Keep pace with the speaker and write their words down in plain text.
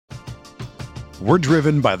We're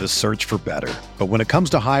driven by the search for better. But when it comes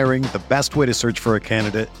to hiring, the best way to search for a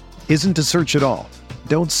candidate isn't to search at all.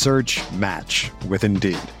 Don't search, match with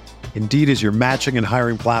Indeed. Indeed is your matching and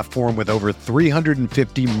hiring platform with over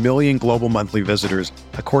 350 million global monthly visitors,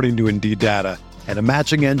 according to Indeed data, and a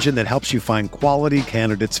matching engine that helps you find quality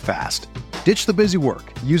candidates fast. Ditch the busy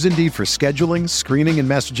work. Use Indeed for scheduling, screening, and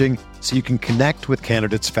messaging so you can connect with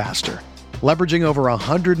candidates faster. Leveraging over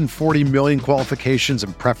 140 million qualifications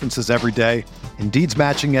and preferences every day, Indeed's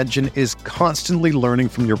matching engine is constantly learning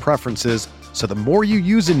from your preferences, so the more you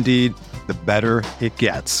use Indeed, the better it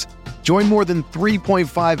gets. Join more than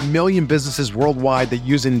 3.5 million businesses worldwide that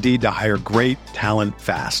use Indeed to hire great talent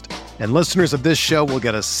fast. And listeners of this show will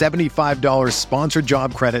get a $75 sponsored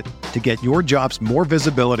job credit to get your jobs more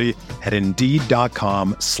visibility at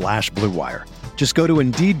Indeed.com/Blue Wire. Just go to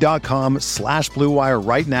Indeed.com/Blue Wire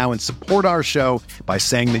right now and support our show by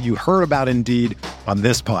saying that you heard about Indeed on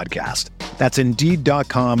this podcast. That's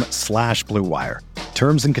Indeed.com/Blue Wire.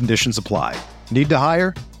 Terms and conditions apply. Need to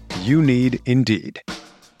hire? You need Indeed.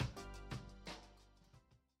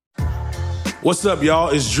 What's up, y'all?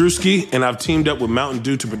 It's Drewski, and I've teamed up with Mountain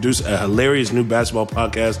Dew to produce a hilarious new basketball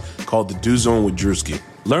podcast called The Dew Zone with Drewski.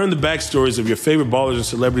 Learn the backstories of your favorite ballers and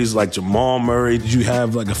celebrities like Jamal Murray. Did you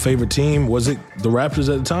have like a favorite team? Was it the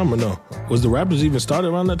Raptors at the time or no? Was the Raptors even started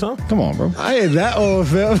around that time? Come on, bro. I ain't that old,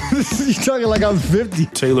 fam. You talking like I'm 50.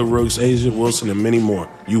 Taylor Rooks, Asia Wilson, and many more.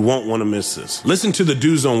 You won't want to miss this. Listen to The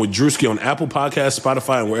Dew Zone with Drewski on Apple Podcasts,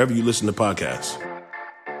 Spotify, and wherever you listen to podcasts.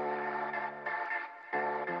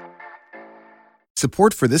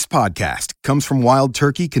 Support for this podcast comes from Wild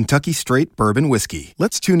Turkey Kentucky Straight Bourbon Whiskey.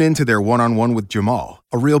 Let's tune in to their one-on-one with Jamal,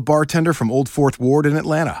 a real bartender from Old Fourth Ward in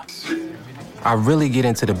Atlanta. I really get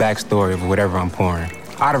into the backstory of whatever I'm pouring,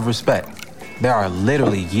 out of respect. There are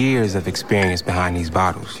literally years of experience behind these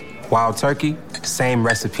bottles. Wild Turkey, same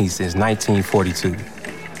recipe since 1942.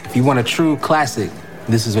 If you want a true classic,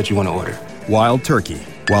 this is what you want to order. Wild Turkey.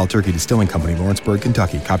 Wild Turkey Distilling Company, Lawrenceburg,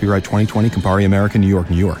 Kentucky. Copyright 2020, Campari America, New York,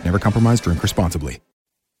 New York. Never compromise, drink responsibly.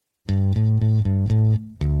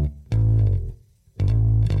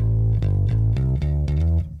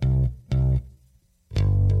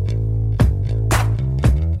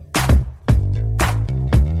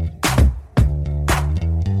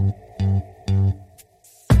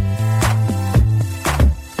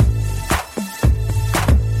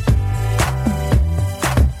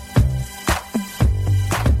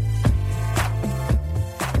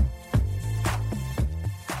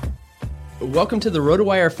 Welcome to the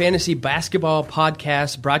RotoWire Fantasy Basketball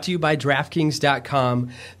Podcast, brought to you by DraftKings.com,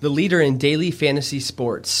 the leader in daily fantasy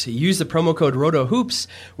sports. Use the promo code ROTOHOOPS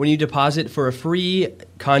when you deposit for a free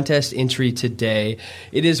contest entry today.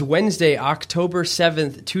 It is Wednesday, October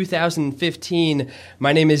 7th, 2015.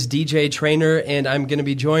 My name is DJ Trainer, and I'm going to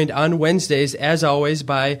be joined on Wednesdays, as always,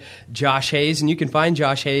 by Josh Hayes. And you can find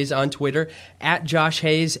Josh Hayes on Twitter at Josh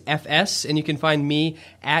Hayes FS, and you can find me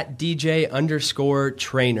at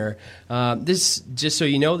DJ_Trainer. This, just so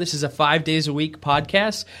you know, this is a 5 days a week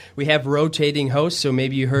podcast. We have rotating hosts, so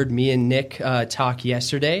maybe you heard me and Nick talk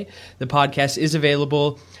yesterday. The podcast is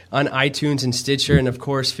available on iTunes and Stitcher, and of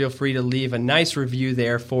course, feel free to leave a nice review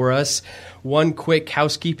there for us. One quick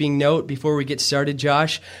housekeeping note before we get started,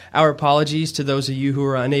 Josh. Our apologies to those of you who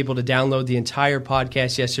were unable to download the entire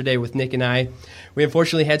podcast yesterday with Nick and I. We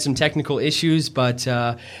unfortunately had some technical issues, but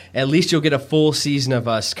at least you'll get a full season of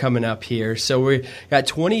us coming up here. So we got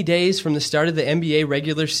 20 days from the start of the NBA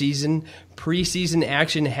regular season. Preseason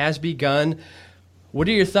action has begun. What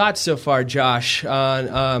are your thoughts so far, Josh,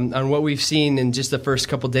 on what we've seen in just the first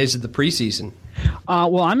couple days of the preseason?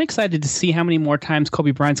 Well, I'm excited to see how many more times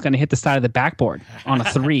Kobe Bryant's going to hit the side of the backboard on a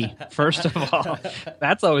three, first of all.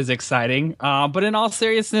 That's always exciting. But in all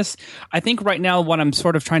seriousness, I think right now what I'm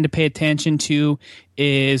sort of trying to pay attention to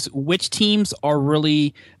is which teams are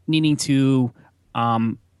really needing to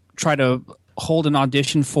try to hold an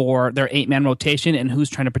audition for their 8-man rotation and who's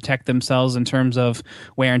trying to protect themselves in terms of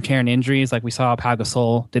wear and tear and injuries. Like we saw Pau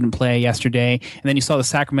Gasol didn't play yesterday. And then you saw the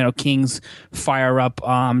Sacramento Kings fire up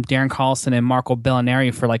Darren Collison and Marco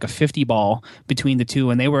Bellinari for like a 50 ball between the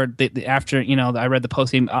two. And they were, after, you know, I read the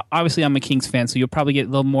postgame. Obviously, I'm a Kings fan, so you'll probably get a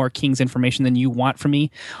little more Kings information than you want from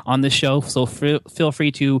me on this show. So feel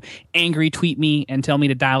free to angry tweet me and tell me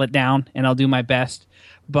to dial it down, and I'll do my best.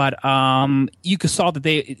 But you saw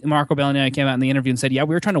that Marco Bellinari came out in the interview and said, yeah,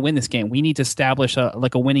 we were trying to win this game. We need to establish a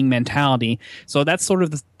winning mentality. So that's sort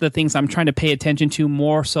of the things I'm trying to pay attention to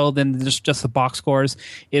more so than just the box scores,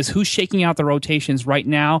 is who's shaking out the rotations right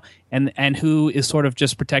now and who is sort of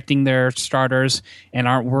just protecting their starters and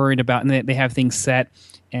aren't worried about, and they have things set.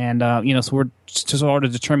 And, so we're to sort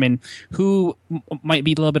of determine who might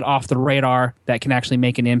be a little bit off the radar that can actually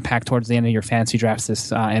make an impact towards the end of your fantasy drafts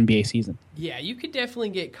this NBA season. Yeah, you could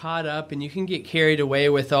definitely get caught up and you can get carried away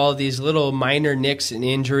with all these little minor nicks and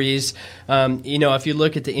injuries. If you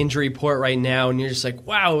look at the injury report right now and you're just like,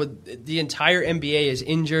 wow, the entire NBA is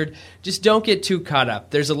injured, just don't get too caught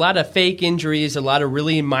up. There's a lot of fake injuries, a lot of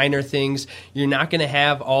really minor things. You're not going to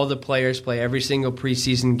have all the players play every single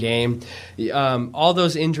preseason game. All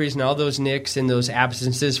those injuries and all those nicks and those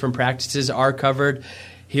absences from practices are covered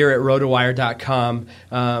here at rotowire.com.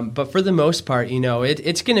 But for the most part,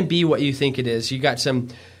 it's going to be what you think it is. You got some,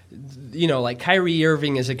 like Kyrie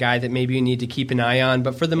Irving is a guy that maybe you need to keep an eye on.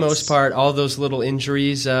 But for the most part, all those little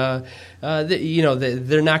injuries, they're not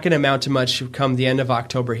going to amount to much come the end of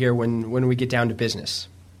October here when we get down to business.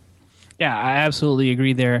 Yeah, I absolutely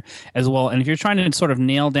agree there as well. And if you're trying to sort of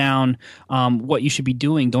nail down what you should be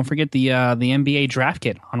doing, don't forget the NBA draft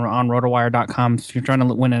kit on rotowire.com. If you're trying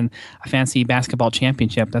to win a fantasy basketball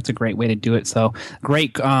championship, that's a great way to do it. So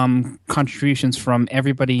great contributions from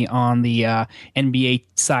everybody on the NBA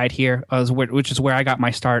side here, which is where I got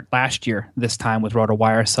my start last year this time with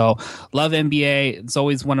RotoWire. So love NBA. It's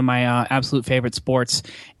always one of my absolute favorite sports.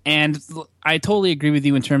 And I totally agree with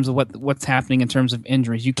you in terms of what's happening in terms of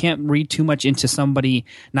injuries. You can't read too much into somebody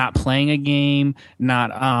not playing a game,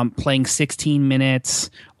 not playing 16 minutes,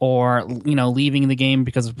 or leaving the game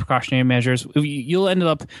because of precautionary measures. You'll end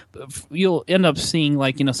up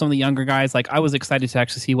seeing some of the younger guys. Like I was excited to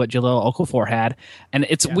actually see what Jahlil Okafor had, and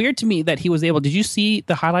it's weird to me that he was able. Did you see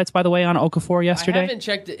the highlights, by the way, on Okafor yesterday? I haven't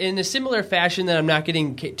checked in a similar fashion that I'm not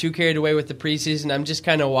getting too carried away with the preseason. I'm just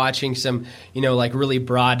kind of watching some really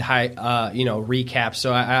broad recap.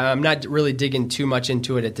 So I'm not really digging too much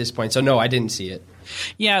into it at this point. So no, I didn't see it.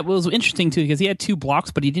 Yeah, it was interesting too because he had 2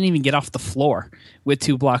 blocks, but he didn't even get off the floor with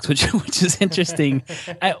 2 blocks, which is interesting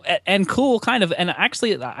and cool, kind of. And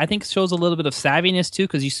actually, I think shows a little bit of savviness too,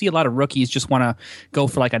 because you see a lot of rookies just want to go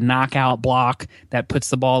for like a knockout block that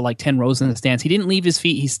puts the ball like 10 rows in the stands. He didn't leave his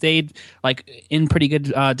feet; he stayed in pretty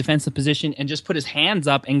good defensive position and just put his hands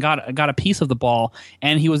up and got a piece of the ball,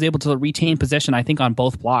 and he was able to retain possession. I think on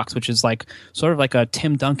both blocks, which is sort of like a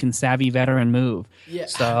Tim Duncan savvy veteran move. Yeah.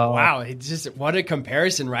 So wow, it's just what a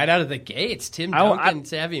comparison right out of the gates. Tim Duncan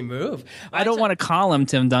savvy move. I don't want to call him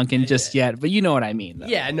Tim Duncan just yet, but you know what I mean. Though.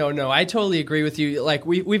 Yeah, no, I totally agree with you. Like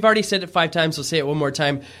we've already said it 5 times. We'll say it one more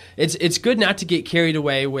time. It's good not to get carried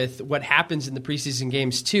away with what happens in the preseason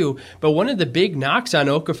games too. But one of the big knocks on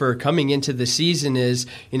Okafor coming into the season is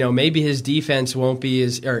maybe his defense won't be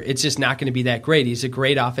or it's just not going to be that great. He's a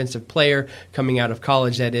great offensive player coming out of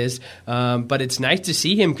college, that is. But it's nice to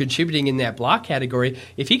see him contributing in that block category.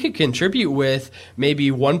 If he could contribute with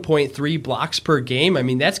maybe 1.3 blocks per game, I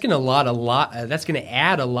mean that's going to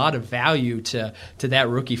add a lot of value to that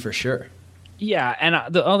rookie for sure. Yeah,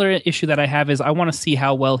 and the other issue that I have is I want to see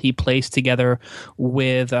how well he plays together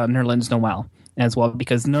with Nerlens Noel as well,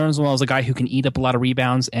 because Nerlens Noel is a guy who can eat up a lot of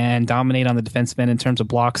rebounds and dominate on the defensive end in terms of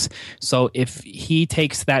blocks. So if he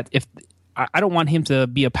takes that, I don't want him to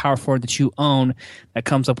be a power forward that you own that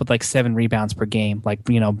comes up with 7 rebounds per game, like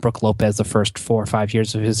Brook Lopez the first 4 or 5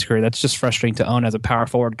 years of his career. That's just frustrating to own as a power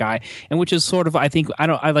forward guy, and which is sort of I'd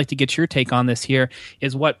like to get your take on this here.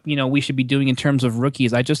 Is what we should be doing in terms of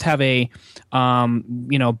rookies. I just have a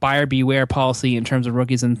buyer beware policy in terms of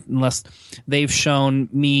rookies, unless they've shown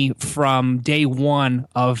me from day one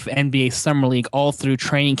of NBA Summer League all through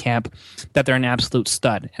training camp that they're an absolute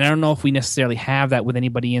stud. And I don't know if we necessarily have that with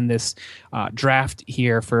anybody in this draft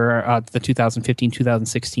here for the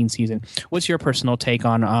 2015-2016 season. What's your personal take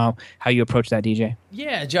on how you approach that, DJ?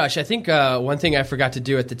 Yeah, Josh, I think one thing I forgot to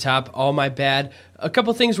do at the top, all my bad. A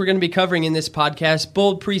couple things we're going to be covering in this podcast: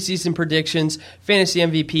 bold preseason predictions, fantasy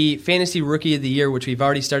MVP, fantasy rookie of the year, which we've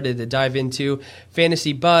already started to dive into,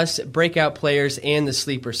 fantasy bust, breakout players, and the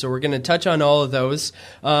sleeper. So we're going to touch on all of those.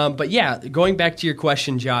 But yeah, going back to your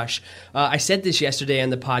question, Josh, I said this yesterday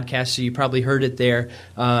on the podcast, so you probably heard it there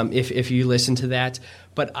if you listen to that.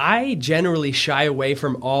 But I generally shy away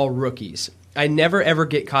from all rookies. I never, ever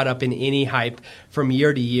get caught up in any hype from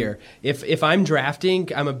year to year. If I'm drafting,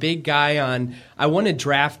 I'm a big guy on, I want to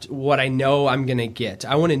draft what I know I'm going to get.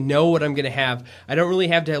 I want to know what I'm going to have. I don't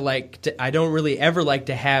really ever like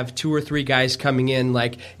to have 2 or 3 guys coming in,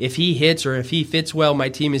 like if he hits or if he fits well, my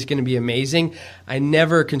team is going to be amazing. I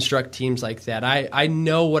never construct teams like that. I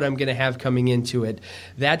know what I'm going to have coming into it.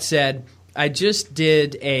 That said, I just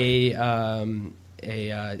did a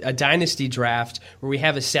dynasty draft where we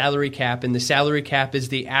have a salary cap, and the salary cap is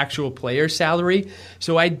the actual player salary.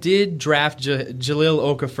 So I did draft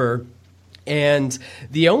Jahlil Okafor, And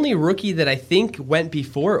the only rookie that I think went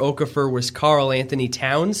before Okafor was Karl Anthony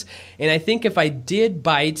Towns. And I think if I did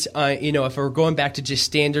bite, if we're going back to just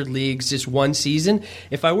standard leagues, just one season,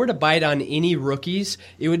 if I were to bite on any rookies,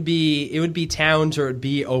 it would be Towns or it would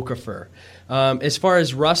be Okafor. As far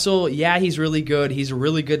as Russell, yeah, he's really good. He's a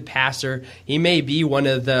really good passer. He may be one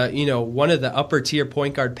of the upper tier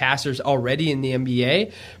point guard passers already in the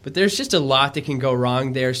NBA, but there's just a lot that can go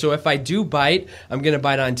wrong there. So if I do bite, I'm going to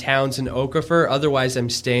bite on Towns and Okafor. Otherwise, I'm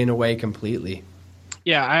staying away completely.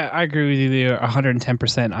 Yeah, I agree with you there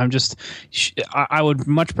 110%. I would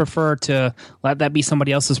much prefer to let that be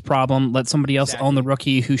somebody else's problem. Let somebody else own the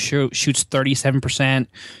rookie who shoots 37%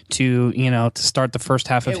 to start the first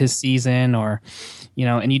half of his season, or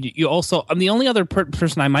and you also the only other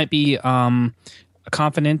person I might be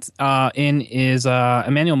confident in is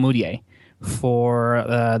Emmanuel Mudiay for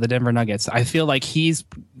the Denver Nuggets. I feel like he's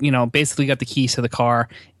basically got the keys to the car,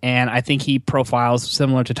 and I think he profiles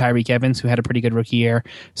similar to Tyreek Evans, who had a pretty good rookie year.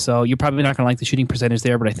 So you're probably not going to like the shooting percentage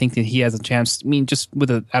there, but I think that he has a chance, just with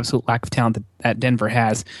the absolute lack of talent that Denver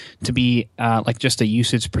has, to be like just a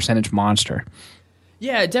usage percentage monster.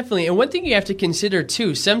 Yeah, definitely. And one thing you have to consider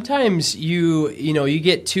too, sometimes you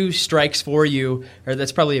get two strikes for you, or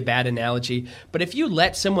that's probably a bad analogy, but if you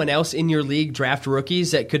let someone else in your league draft rookies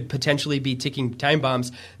that could potentially be ticking time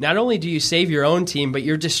bombs, not only do you save your own team, but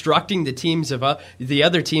you're destructing the teams of the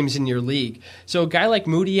other teams in your league. So a guy like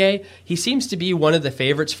Mudiay, he seems to be one of the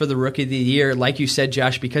favorites for the Rookie of the Year, like you said,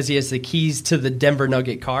 Josh, because he has the keys to the Denver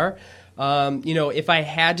Nugget car. If I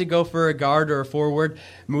had to go for a guard or a forward,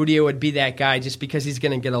 Mudiay would be that guy just because he's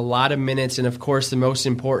going to get a lot of minutes. And, of course, the most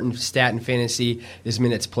important stat in fantasy is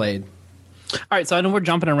minutes played. All right, so I know we're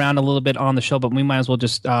jumping around a little bit on the show, but we might as well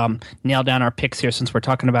just nail down our picks here since we're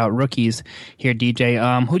talking about rookies here,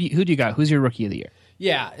 DJ. Who do you got? Who's your Rookie of the Year?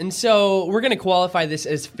 Yeah, and so we're going to qualify this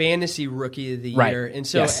as Fantasy Rookie of the Year. And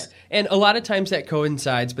so, and a lot of times that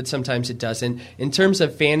coincides, but sometimes it doesn't. In terms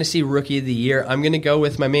of Fantasy Rookie of the Year, I'm going to go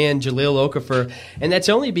with my man Jahlil Okafor, and that's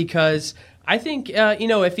only because I think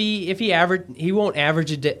if he won't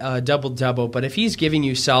average a double-double, but if he's giving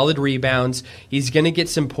you solid rebounds, he's going to get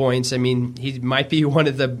some points. I mean, he might be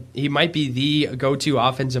the go-to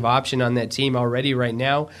offensive option on that team already right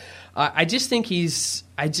now. I just think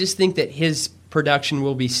that his production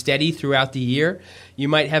will be steady throughout the year. You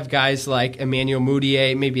might have guys like Emmanuel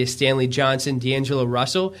Mudiay, maybe a Stanley Johnson, D'Angelo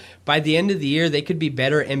Russell. By the end of the year, they could be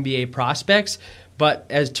better NBA prospects. But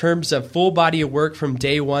as terms of full body of work from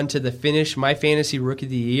day one to the finish, my Fantasy Rookie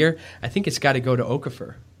of the Year, I think it's got to go to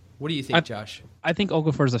Okafor. What do you think, Josh? I think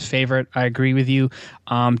Okafor is a favorite. I agree with you.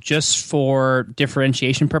 Just for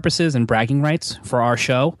differentiation purposes and bragging rights for our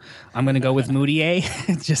show, I'm going to go with Mudiay.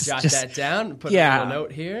 Jot that down. Put a little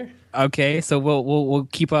note here. Okay, so we'll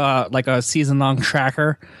keep a season-long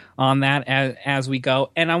tracker on that as we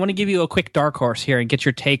go. And I want to give you a quick dark horse here and get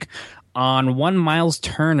your take on one Miles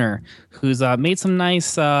Turner, who's made some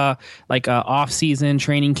nice off-season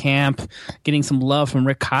training camp, getting some love from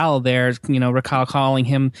Rick Kyle there. Rick Kyle calling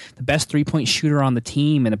him the best three-point shooter on the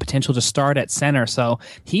team and a potential to start at center. So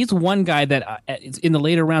he's one guy that in the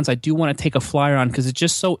later rounds I do want to take a flyer on because it's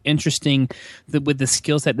just so interesting with the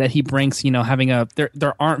skill set that he brings.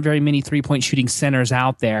 There aren't very many three-point shooting centers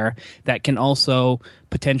out there that can also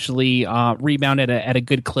potentially rebound at a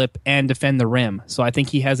good clip and defend the rim. So I think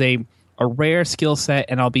he has a rare skill set,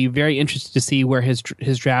 and I'll be very interested to see where his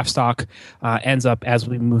draft stock ends up as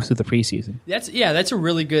we move through the preseason. That's a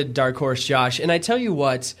really good dark horse, Josh. And I tell you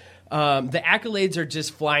what, the accolades are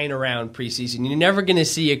just flying around preseason. You're never going to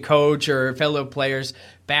see a coach or fellow players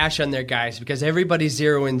bash on their guys because everybody's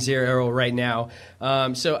 0-0 right now.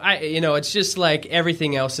 So it's just like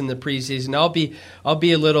everything else in the preseason. I'll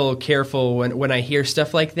be a little careful when I hear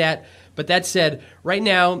stuff like that. But that said, right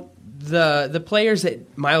now, the players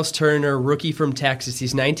that Miles Turner, rookie from Texas,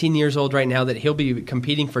 he's 19 years old right now, that he'll be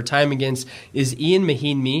competing for time against is Ian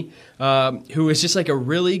Mahinmi, who is just like a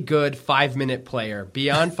really good 5-minute player.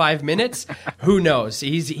 Beyond 5 minutes, who knows?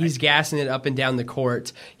 He's gassing it up and down the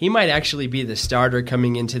court. He might actually be the starter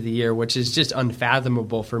coming into the year, which is just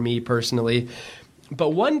unfathomable for me personally.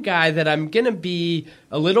 But one guy that I'm going to be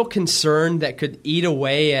a little concerned that could eat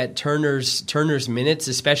away at Turner's minutes,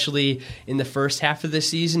 especially in the first half of the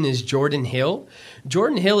season, is Jordan Hill.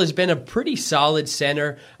 Jordan Hill has been a pretty solid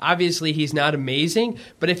center. Obviously, he's not amazing,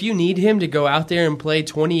 but if you need him to go out there and play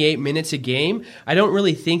 28 minutes a game, I don't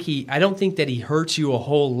think that he hurts you a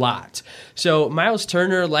whole lot. So Miles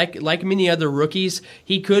Turner, like many other rookies,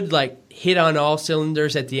 he could hit on all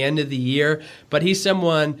cylinders at the end of the year, but he's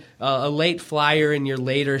someone, a late flyer in your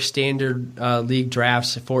later standard league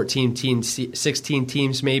drafts, 14 teams, 16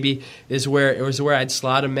 teams maybe, is where I'd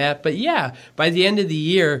slot him at. But yeah, by the end of the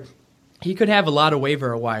year, he could have a lot of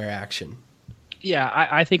waiver wire action. Yeah,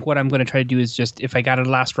 I think what I'm going to try to do is just, if I got a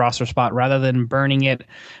last roster spot, rather than burning it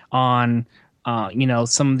on,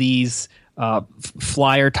 some of these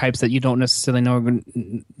flyer types that you don't necessarily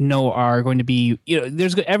know are going to be,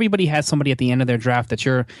 everybody has somebody at the end of their draft that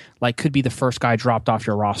you're like could be the first guy dropped off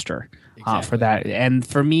your roster. Exactly. For that. And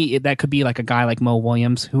for me, that could be like a guy like Mo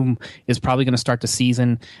Williams, whom is probably going to start the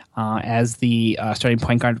season as the starting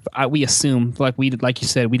point guard. We assume, like you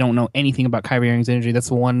said, we don't know anything about Kyrie Irving's injury. That's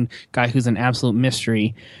the one guy who's an absolute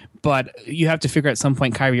mystery. But you have to figure at some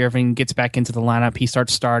point Kyrie Irving gets back into the lineup. He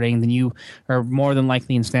starts starting. Then you are more than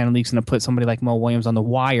likely in standard leagues going to put somebody like Mo Williams on the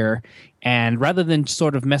wire. And rather than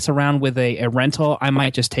sort of mess around with a rental, I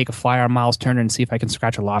might just take a flyer on Miles Turner and see if I can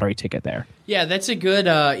scratch a lottery ticket there. Yeah, that's a good,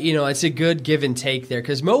 it's a good give and take there,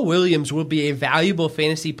 because Mo Williams will be a valuable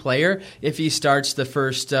fantasy player if he starts the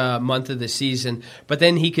first month of the season, but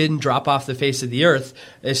then he can drop off the face of the earth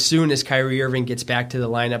as soon as Kyrie Irving gets back to the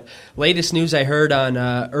lineup. Latest news I heard on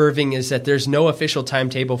Irving is that there's no official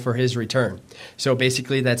timetable for his return. So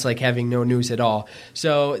basically, that's like having no news at all.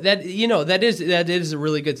 So that is a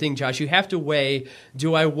really good thing, Josh. You have to weigh,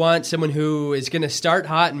 do I want someone who is going to start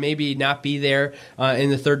hot and maybe not be there in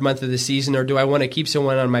the third month of the season, or do I want to keep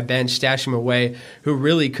someone on my bench, stash him away, who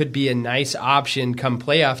really could be a nice option come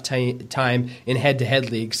playoff time in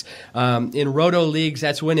head-to-head leagues? In roto leagues,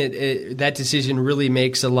 that's when that decision really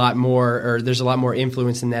makes a lot more, or there's a lot more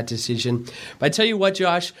influence in that decision. But I tell you what,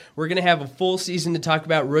 Josh, we're going to have a full season to talk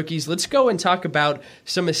about rookies. Let's go and talk about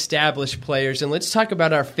some established players, and let's talk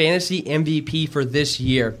about our fantasy MVP for this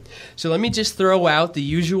year. So let me just throw out the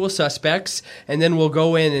usual suspects, and then we'll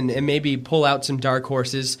go in and maybe pull out some dark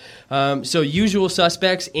horses. So usual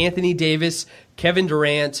suspects: Anthony Davis, Kevin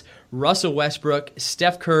Durant, Russell Westbrook,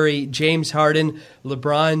 Steph Curry, James Harden,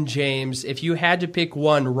 LeBron James. If you had to pick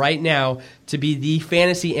one right now to be the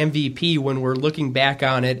fantasy MVP when we're looking back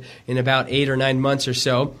on it in about 8 or 9 months or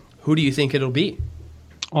so, who do you think it'll be?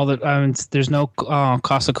 There's no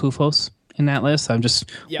Kosta Koufos in that list. I just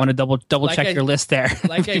want to double check your list there.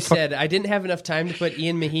 Like I said, I didn't have enough time to put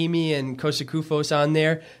Ian Mahinmi and Kosta Koufos on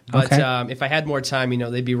there, but okay. If I had more time,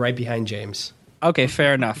 they'd be right behind James. Okay,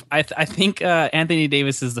 fair enough. I think Anthony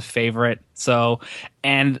Davis is the favorite.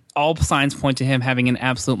 And all signs point to him having an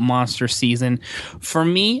absolute monster season. For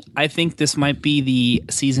me, I think this might be the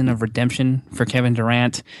season of redemption for Kevin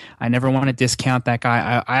Durant. I never want to discount that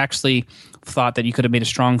guy. I actually thought that you could have made a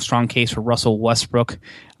strong case for Russell Westbrook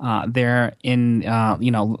there in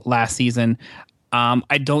last season.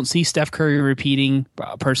 I don't see Steph Curry repeating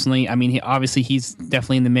personally. I mean, he's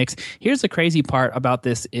definitely in the mix. Here's the crazy part about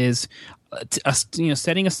this is,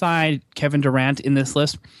 setting aside Kevin Durant in this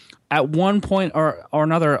list, at one point or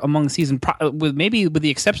another among the season, with the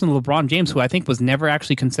exception of LeBron James, who I think was never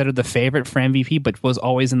actually considered the favorite for MVP, but was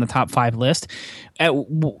always in the top 5 list.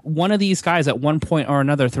 One of these guys at one point or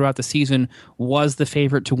another throughout the season was the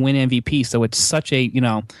favorite to win MVP. So it's such a, I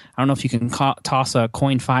don't know if you can toss a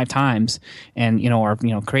coin 5 times and,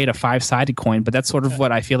 create a 5-sided coin, but that's sort of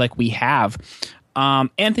what I feel like we have.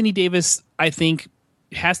 Anthony Davis, I think,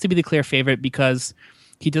 has to be the clear favorite because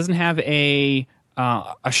he doesn't have a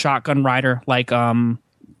shotgun rider like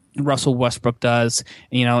Russell Westbrook does,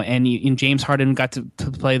 and James Harden got to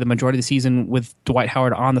play the majority of the season with Dwight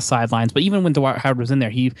Howard on the sidelines. But even when Dwight Howard was in there,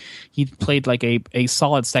 he played like a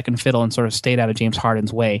solid second fiddle and sort of stayed out of James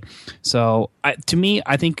Harden's way. So to me,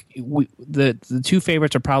 I think the two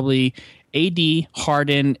favorites are probably AD,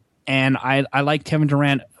 Harden, and I like Kevin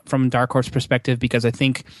Durant from a dark horse perspective because I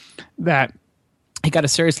think that he got a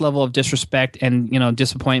serious level of disrespect and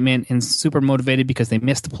disappointment, and super motivated because they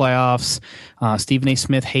missed the playoffs. Stephen A.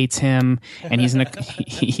 Smith hates him, and he's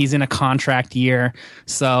in a contract year.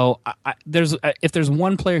 So if there's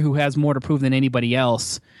one player who has more to prove than anybody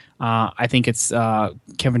else, I think it's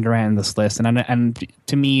Kevin Durant in this list. And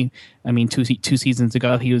to me, I mean, two seasons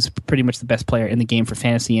ago, he was pretty much the best player in the game for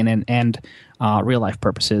fantasy and real life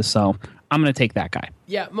purposes. So I'm going to take that guy.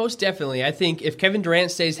 Yeah, most definitely. I think if Kevin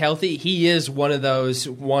Durant stays healthy, he is one of those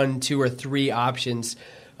 1, 2, or 3 options.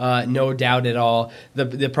 No doubt at all.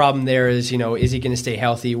 The problem there is, is he going to stay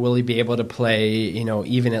healthy? Will he be able to play,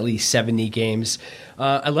 even at least 70 games?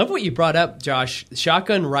 I love what you brought up, Josh,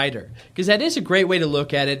 shotgun rider, because that is a great way to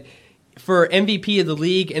look at it for MVP of the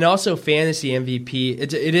league and also fantasy MVP.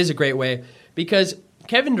 It is a great way because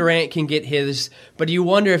Kevin Durant can get his, but you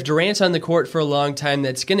wonder if Durant's on the court for a long time,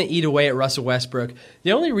 that's going to eat away at Russell Westbrook.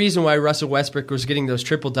 The only reason why Russell Westbrook was getting those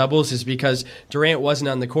triple-doubles is because Durant wasn't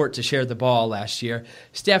on the court to share the ball last year.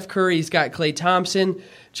 Steph Curry's got Klay Thompson,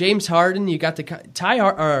 James Harden, you got the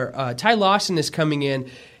Ty Lawson is coming in,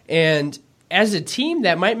 and as a team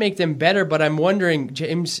that might make them better, but I'm wondering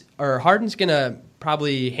Harden's going to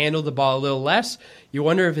probably handle the ball a little less. You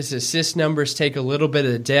wonder if his assist numbers take a little bit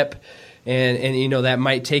of a dip. And you know, that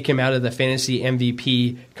might take him out of the fantasy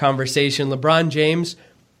MVP conversation. LeBron James,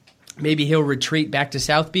 maybe he'll retreat back to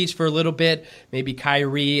South Beach for a little bit. Maybe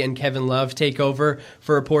Kyrie and Kevin Love take over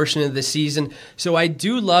for a portion of the season. So I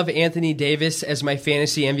do love Anthony Davis as my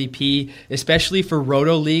fantasy MVP, especially for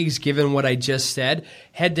roto leagues, given what I just said.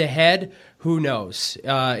 Head-to-head, who knows?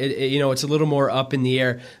 It's a little more up in the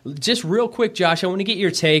air. Just real quick, Josh, I want to get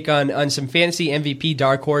your take on some fantasy MVP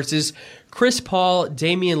dark horses. Chris Paul,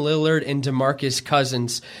 Damian Lillard, and DeMarcus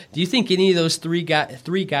Cousins. Do you think any of those three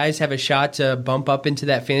guys have a shot to bump up into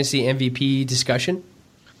that fantasy MVP discussion?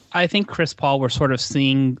 I think Chris Paul, we're sort of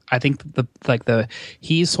seeing. I think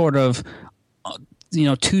he's sort of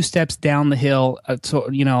 2 steps down the hill.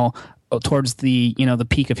 Towards the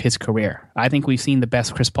peak of his career. I think we've seen the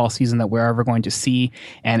best Chris Paul season that we're ever going to see,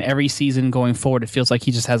 and every season going forward, it feels like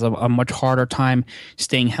he just has a much harder time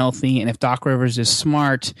staying healthy. And if Doc Rivers is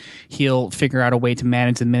smart, he'll figure out a way to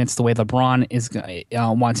manage the minutes the way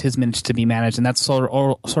LeBron wants his minutes to be managed, and that's sort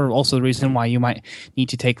of also the reason why you might need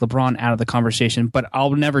to take LeBron out of the conversation. But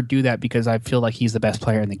I'll never do that because I feel like he's the best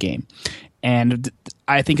player in the game. And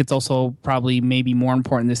I think it's also probably maybe more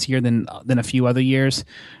important this year than a few other years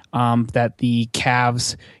that the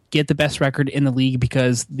Cavs get the best record in the league,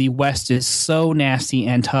 because the West is so nasty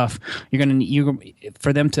and tough.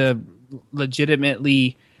 For them to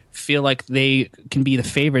legitimately feel like they can be the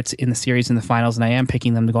favorites in the series in the finals, and I am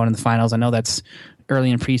picking them to go into the finals. I know that's early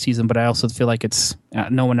in preseason, but I also feel like it's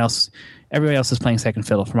no one else. Everybody else is playing second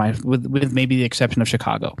fiddle with maybe the exception of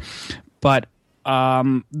Chicago, but.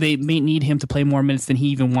 They may need him to play more minutes than he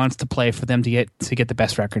even wants to play for them to get the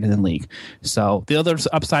best record in the league. So the other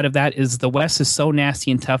upside of that is the West is so nasty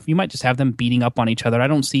and tough. You might just have them beating up on each other. I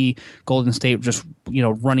don't see Golden State just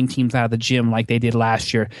running teams out of the gym like they did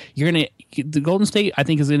last year. The Golden State, I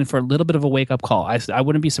think, is in for a little bit of a wake up call. I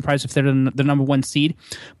wouldn't be surprised if they're the number 1 seed,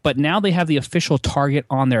 but now they have the official target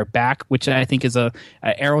on their back, which I think is a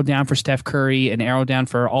arrow down for Steph Curry, an arrow down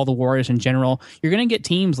for all the Warriors in general. You're going to get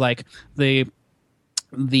teams like the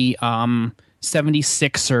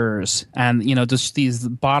 76ers and just these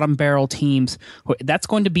bottom barrel teams. That's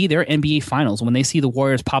going to be their NBA finals when they see the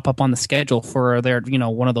Warriors pop up on the schedule for their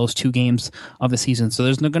one of those 2 games of the season. So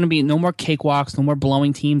there's going to be no more cakewalks, no more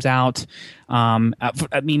blowing teams out. I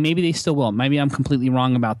mean, maybe they still will. Maybe I'm completely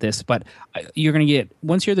wrong about this, but you're going to get,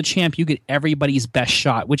 once you're the champ, you get everybody's best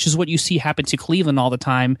shot, which is what you see happen to Cleveland all the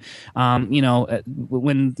time.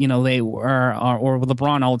 When they were, or with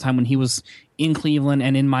LeBron all the time when he was in Cleveland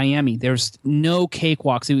and in Miami. There's no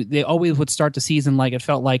cakewalks. They always would start the season like it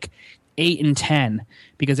felt like 8-10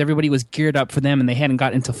 because everybody was geared up for them and they hadn't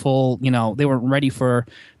got into full, they weren't ready to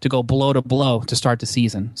go blow to blow to start the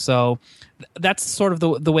season. So that's sort of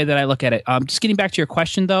the way that I look at it. Just getting back to your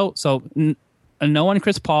question though. So no one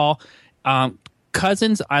Chris Paul.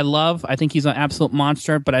 Cousins, I love. I think he's an absolute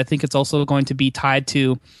monster, but I think it's also going to be tied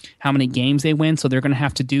to how many games they win. So they're going to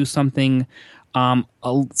have to do something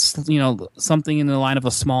something in the line of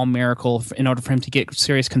a small miracle in order for him to get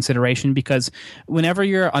serious consideration, because whenever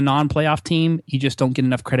you're a non-playoff team, you just don't get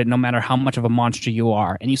enough credit no matter how much of a monster you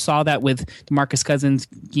are. And you saw that with DeMarcus Cousins,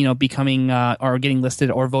 becoming or getting listed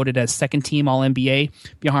or voted as second team All-NBA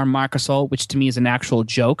behind Marc Gasol, which to me is an actual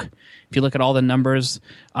joke. If you look at all the numbers,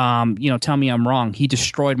 tell me I'm wrong. He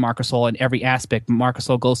destroyed Marc Gasol in every aspect. Marc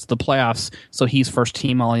Gasol goes to the playoffs, so he's first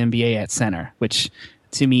team All-NBA at center, which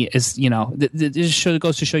to me is, it just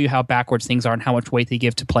goes to show you how backwards things are and how much weight they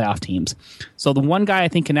give to playoff teams. So the one guy I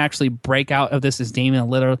think can actually break out of this is Damian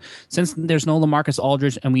Lillard. Since there's no LaMarcus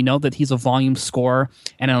Aldridge and we know that he's a volume scorer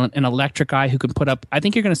and an electric guy who can put up, I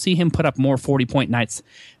think you're going to see him put up more 40-point nights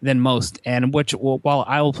than most, and while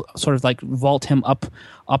I'll sort of like vault him up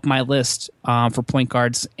my list for point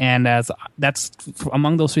guards, and as that's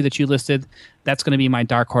among those 3 that you listed, that's going to be my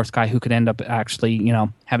dark horse guy who could end up actually,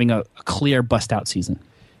 having a clear bust-out season.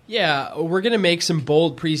 Yeah, we're going to make some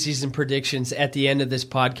bold preseason predictions at the end of this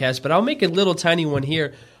podcast, but I'll make a little tiny one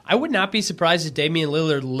here. I would not be surprised if Damian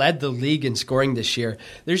Lillard led the league in scoring this year.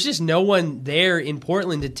 There's just no one there in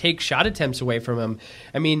Portland to take shot attempts away from him.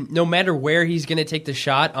 I mean, no matter where he's going to take the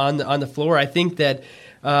shot on the floor, I think that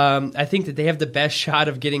they have the best shot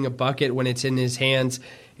of getting a bucket when it's in his hands.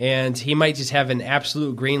 and he might just have an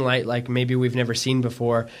absolute green light like maybe we've never seen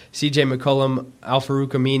before. C.J. McCollum, Al-Farouq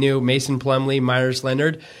Aminu, Mason Plumlee, Myers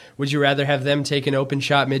Leonard. Would you rather have them take an open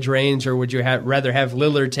shot mid-range, or would you rather have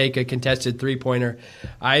Lillard take a contested three-pointer?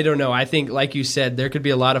 I don't know. I think, like you said, there could be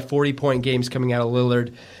a lot of 40-point games coming out of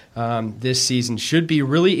Lillard this season. Should be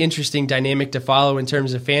really interesting dynamic to follow in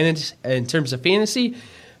terms of fantasy,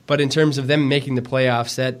 but in terms of them making the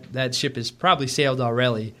playoffs, that ship has probably sailed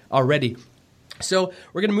already. So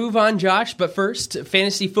we're going to move on, Josh, but first,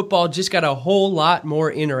 fantasy football just got a whole lot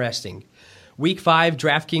more interesting. Week 5,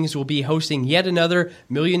 DraftKings will be hosting yet another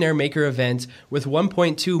Millionaire Maker event with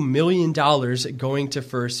 $1.2 million going to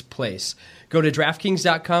first place. Go to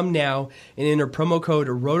DraftKings.com now and enter promo code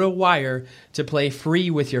ROTOWIRE to play free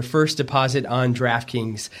with your first deposit on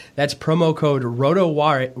DraftKings. That's promo code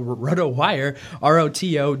ROTOWIRE, ROTOWIRE,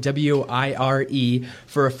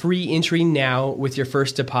 for a free entry now with your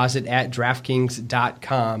first deposit at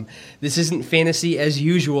DraftKings.com. This isn't fantasy as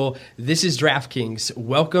usual. This is DraftKings.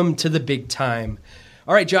 Welcome to the big time.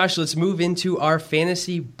 All right, Josh, let's move into our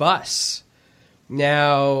fantasy bus.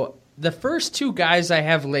 Now, the first 2 guys I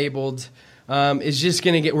have labeled we're just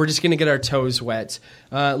gonna get our toes wet.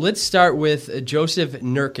 Let's start with Joseph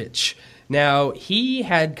Nurkic. Now, he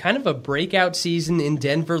had kind of a breakout season in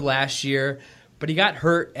Denver last year, but he got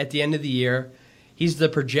hurt at the end of the year. He's the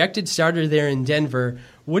projected starter there in Denver.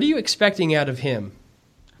 What are you expecting out of him?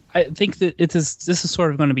 I think that this is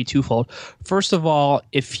sort of going to be twofold. First of all,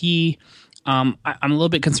 if he I'm a little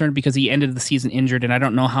bit concerned because he ended the season injured, and I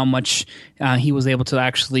don't know how much he was able to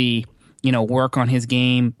actually work on his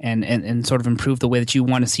game and sort of improve the way that you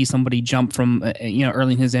want to see somebody jump from,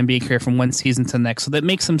 early in his NBA career from one season to the next. So that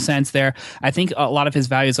makes some sense there. I think a lot of his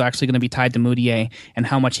values are actually going to be tied to Mudiay and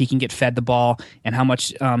how much he can get fed the ball and how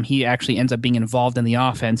much he actually ends up being involved in the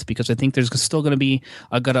offense, because I think there's still going to be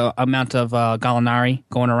a good amount of Gallinari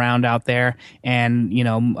going around out there, and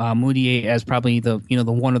Mudiay as probably the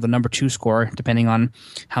one or the number 2 scorer, depending on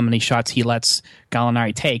how many shots he lets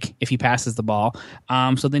Gallinari take if he passes the ball.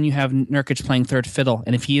 So then you have Nurkic playing third fiddle,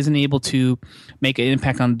 and if he isn't able to make an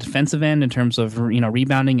impact on the defensive end in terms of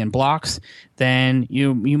rebounding and blocks, then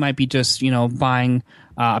you might be just buying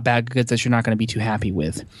a bag of goods that you're not going to be too happy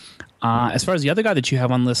with. As far as the other guy that you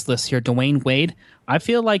have on this list here, Dwayne Wade, I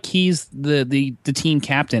feel like he's the team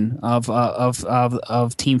captain of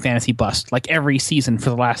Team Fantasy Bust, like every season for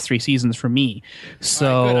the last 3 seasons for me.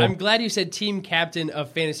 So right, I'm glad you said team captain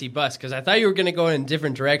of Fantasy Bust, because I thought you were going to go in a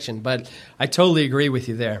different direction, but I totally agree with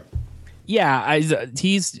you there. Yeah, if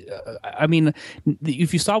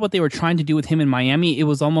you saw what they were trying to do with him in Miami, it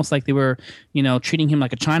was almost like they were, treating him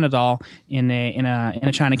like a China doll in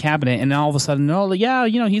a China cabinet, and then all of a sudden,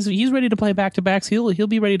 he's ready to play back-to-backs. He'll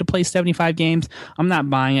be ready to play 75 games. I'm not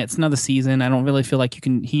buying it. It's another season. I don't really feel like you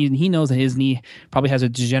can. He knows that his knee probably has a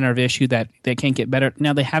degenerative issue that can't get better.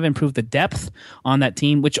 Now they have improved the depth on that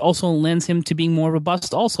team, which also lends him to being more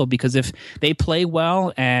robust. Also, because if they play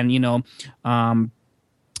well and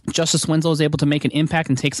Justice Winslow is able to make an impact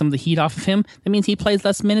and take some of the heat off of him, that means he plays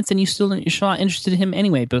less minutes and you're still not interested in him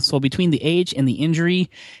anyway. But so between the age and the injury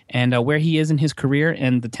and where he is in his career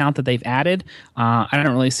and the talent that they've added, I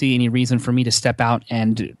don't really see any reason for me to step out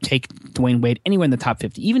and take Dwayne Wade anywhere in the top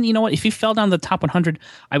 50. Even, if he fell down the top 100,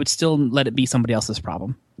 I would still let it be somebody else's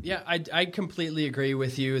problem. Yeah, I completely agree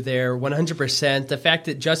with you there, 100%. The fact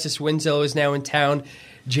that Justice Winslow is now in town,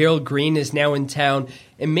 Gerald Green is now in town,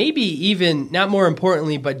 and maybe even, not more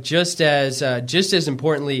importantly, but just as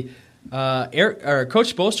importantly,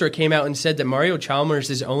 Coach Spoelstra came out and said that Mario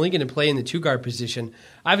Chalmers is only going to play in the 2-guard position.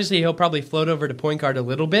 Obviously, he'll probably float over to point guard a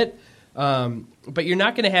little bit, but you're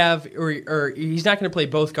not going to have, or he's not going to play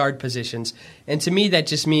both guard positions. And to me, that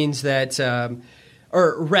just means that,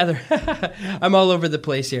 or rather, I'm all over the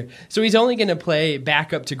place here. So he's only going to play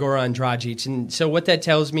backup to Goran Dragic. And so what that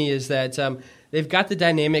tells me is that they've got the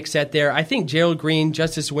dynamic set there. I think Gerald Green,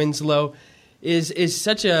 Justice Winslow is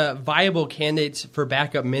such a viable candidate for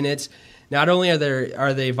backup minutes. Not only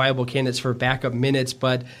are they viable candidates for backup minutes,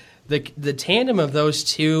 but the tandem of those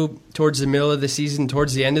two towards the middle of the season,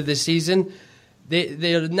 towards the end of the season,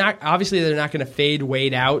 they're not going to fade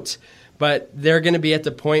Wade out, but they're going to be at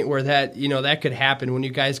the point where that could happen when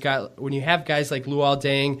you have guys like Luol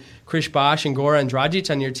Deng, Chris Bosh, and Goran Dragic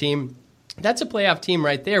on your team. That's a playoff team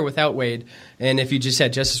right there without Wade. And if you just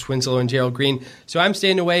had Justice Winslow and Gerald Green. So I'm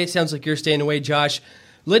staying away. Sounds like you're staying away, Josh.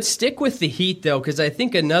 Let's stick with the Heat, though, because I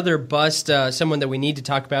think another bust, someone that we need to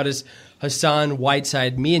talk about, is Hassan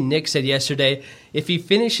Whiteside. Me and Nick said yesterday, if he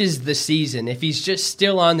finishes the season, if he's just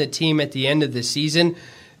still on the team at the end of the season,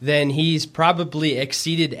 then he's probably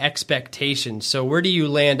exceeded expectations. So where do you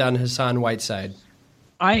land on Hassan Whiteside?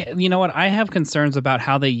 You know what? I have concerns about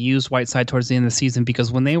how they used Whiteside towards the end of the season,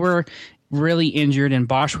 because when they were really injured and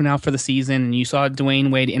Bosch went out for the season and you saw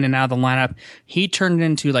Dwayne Wade in and out of the lineup, he turned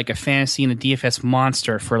into like a fantasy and a DFS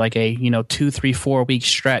monster for like a 2, 3, 4 week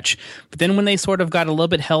stretch. But then when they sort of got a little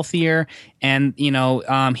bit healthier and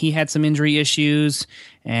he had some injury issues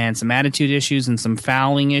and some attitude issues and some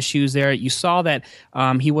fouling issues there, you saw that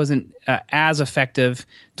he wasn't as effective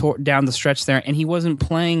down the stretch there, and he wasn't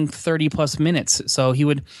playing 30 plus minutes, so he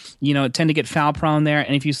would tend to get foul prone there.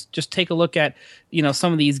 And if you just take a look at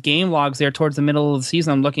some of these game logs there towards the middle of the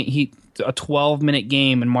season, I'm looking a 12-minute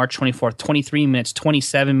game in March 24th, 23 minutes,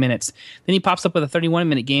 27 minutes. Then he pops up with a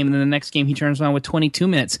 31-minute game, and then the next game he turns around with 22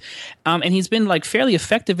 minutes. And he's been like fairly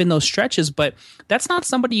effective in those stretches, but that's not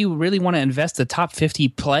somebody you really want to invest a top 50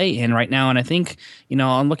 play in right now. And I think,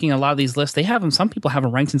 I'm looking at a lot of these lists, some people have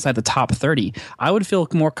him ranked inside the top 30. I would feel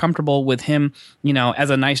more comfortable with him, as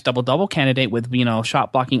a nice double-double candidate with,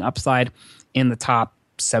 shot blocking upside in the top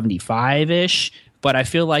 75-ish. But I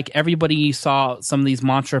feel like everybody saw some of these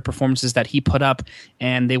monster performances that he put up,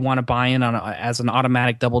 and they want to buy in on as an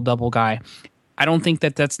automatic double-double guy. I don't think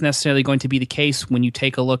that that's necessarily going to be the case when you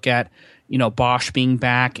take a look at, Bosch being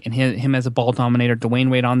back and him as a ball dominator,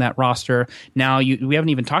 Dwayne Wade on that roster. Now, we haven't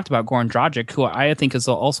even talked about Goran Dragic, who I think is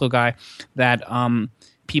also a guy that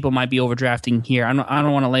people might be overdrafting here. I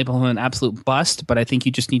don't want to label him an absolute bust, but I think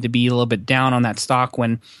you just need to be a little bit down on that stock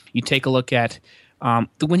when you take a look at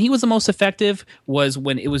when he was the most effective was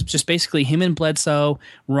when it was just basically him and Bledsoe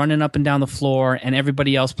running up and down the floor, and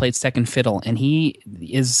everybody else played second fiddle, and he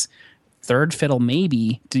is third fiddle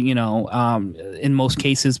maybe, in most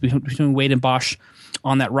cases between Wade and Bosch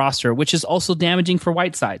on that roster, which is also damaging for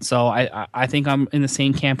Whiteside. So I think I'm in the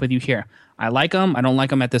same camp with you here. I like him. I don't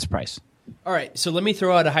like him at this price. All right, so let me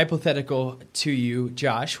throw out a hypothetical to you,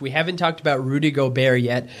 Josh. We haven't talked about Rudy Gobert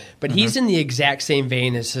yet, but he's in the exact same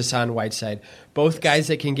vein as Hassan Whiteside. Both guys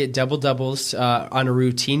that can get double-doubles on a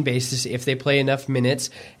routine basis if they play enough minutes,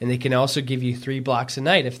 and they can also give you 3 blocks a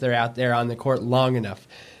night if they're out there on the court long enough.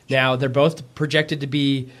 Now, they're both projected to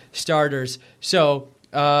be starters, so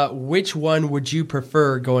which one would you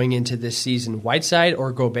prefer going into this season, Whiteside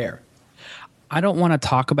or Gobert? I don't want to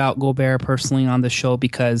talk about Gobert personally on the show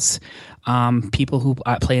because people who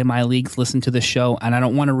play in my leagues listen to the show, and I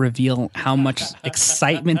don't want to reveal how much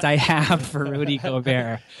excitement I have for Rudy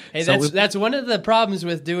Gobert. Hey, that's one of the problems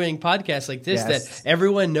with doing podcasts like this, that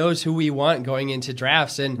everyone knows who we want going into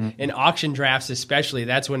drafts, and in auction drafts especially.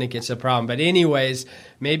 That's when it gets a problem. But anyways,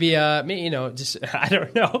 maybe just I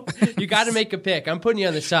don't know. You got to make a pick. I'm putting you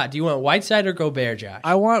on the spot. Do you want Whiteside or Gobert, Josh?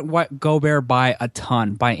 I want Gobert by a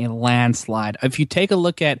ton, by a landslide. If you take a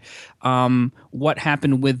look at what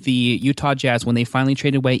happened with the Utah Jazz when they finally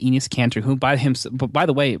traded away Enes Kanter, who by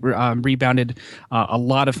the way rebounded a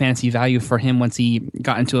lot of fantasy value for him once he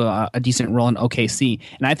got into a decent role in OKC,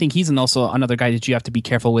 and I think he's also another guy that you have to be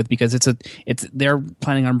careful with because they're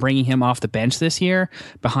planning on bringing him off the bench this year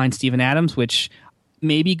behind Steven Adams, which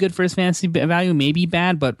may be good for his fantasy value, may be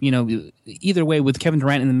bad, but either way, with Kevin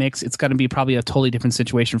Durant in the mix, it's going to be probably a totally different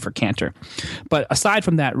situation for Kanter. But aside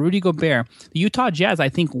from that, Rudy Gobert, the Utah Jazz, I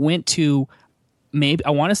think, went to maybe, I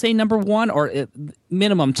want to say number 1 or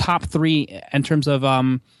minimum top 3 in terms of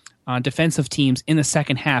defensive teams in the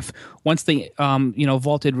second half once they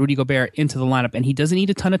vaulted Rudy Gobert into the lineup, and he doesn't need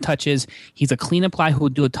a ton of touches. He's a cleanup guy who will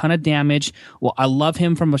do a ton of damage. Well, I love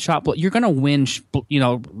him from a shot, but you're going to win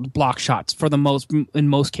block shots in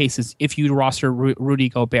most cases if you roster Rudy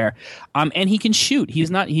Gobert, and he can shoot. He's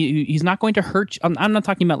not going to hurt. I'm not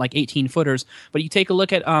talking about like 18 footers, but you take a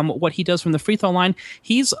look at what he does from the free throw line.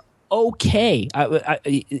 He's okay.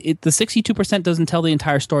 The 62% doesn't tell the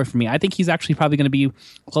entire story for me. I think he's actually probably going to be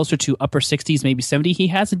closer to upper 60s, maybe 70. He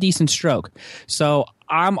has a decent stroke. So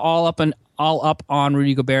I'm all up on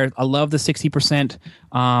Rudy Gobert. I love the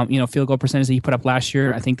 60% field goal percentage that he put up last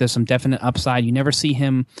year. I think there's some definite upside. You never see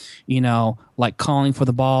him, like calling for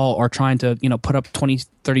the ball or trying to, put up 20,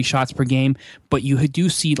 30 shots per game. But you do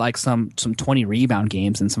see like some 20 rebound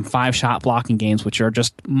games and some 5-shot blocking games, which are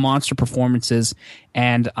just monster performances.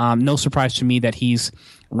 And no surprise to me that he's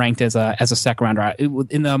ranked as a second rounder.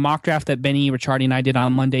 In the mock draft that Benny Ricciardi and I did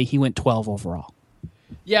on Monday, he went 12 overall.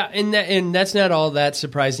 Yeah, and that's not all that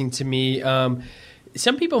surprising to me.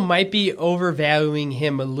 Some people might be overvaluing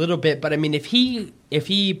him a little bit, but I mean, if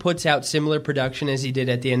he puts out similar production as he did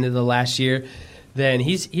at the end of the last year, then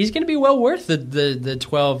he's going to be well worth the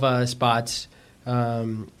 12 spots,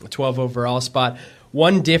 12 overall spot.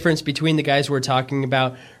 One difference between the guys we're talking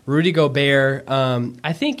about, Rudy Gobert,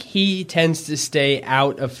 I think he tends to stay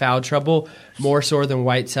out of foul trouble more so than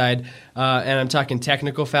Whiteside, and I'm talking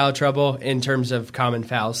technical foul trouble in terms of common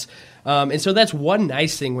fouls. And so that's one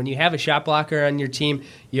nice thing. When you have a shot blocker on your team,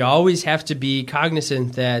 you always have to be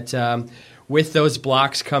cognizant that with those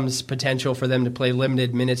blocks comes potential for them to play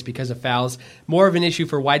limited minutes because of fouls. More of an issue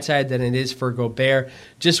for Whiteside than it is for Gobert.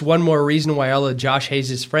 Just one more reason why all of Josh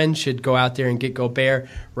Hayes' friends should go out there and get Gobert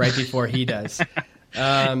right before he does.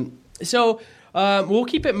 We'll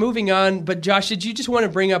keep it moving on. But Josh, did you just want to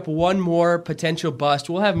bring up one more potential bust?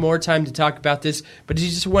 We'll have more time to talk about this, but did you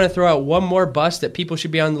just want to throw out one more bust that people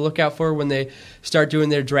should be on the lookout for when they start doing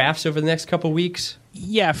their drafts over the next couple weeks?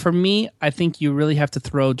 Yeah, for me, I think you really have to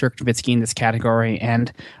throw Dirk Nowitzki in this category, and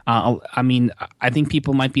I think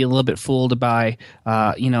people might be a little bit fooled by,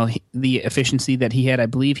 the efficiency that he had. I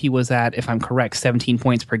believe he was at, if I'm correct, 17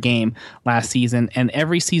 points per game last season, and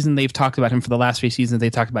every season they've talked about him for the last 3 seasons. They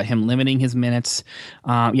talked about him limiting his minutes.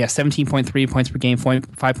 17.3 points per game,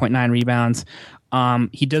 5.9 rebounds.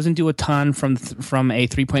 He doesn't do a ton from a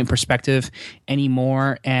 3-point perspective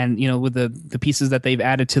anymore, and with the pieces that they've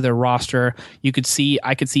added to their roster, I could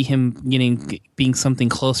see him being something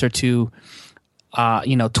closer to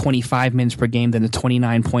 25 minutes per game than the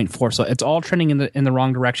 29.4. So it's all trending in the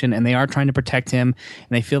wrong direction, and they are trying to protect him, and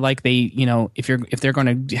they feel like if they're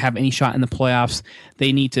going to have any shot in the playoffs,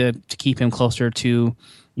 they need to keep him closer to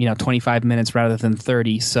 25 minutes rather than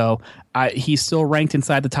 30. So he's still ranked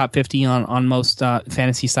inside the top 50 on most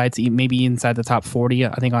fantasy sites, maybe inside the top 40,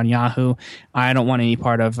 I think, on Yahoo. I don't want any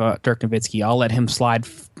part of Dirk Nowitzki. I'll let him slide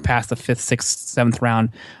past the 5th, 6th, 7th round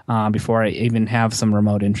before I even have some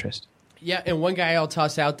remote interest. Yeah, and one guy I'll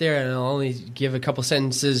toss out there, and I'll only give a couple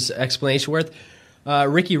sentences explanation worth.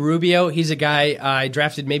 Ricky Rubio, he's a guy I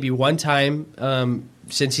drafted maybe one time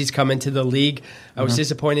since he's come into the league. I was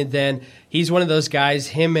disappointed then. He's one of those guys,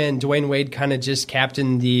 him and Dwayne Wade kind of just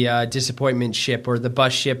captain the disappointment ship or the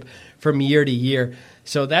bus ship from year to year.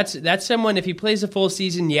 So that's someone, if he plays a full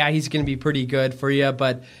season, he's going to be pretty good for you,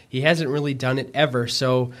 but he hasn't really done it ever.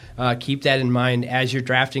 So keep that in mind as you're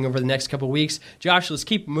drafting over the next couple weeks. Josh, let's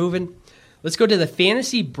keep moving. Let's go to the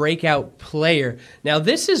fantasy breakout player. Now,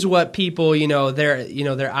 this is what people,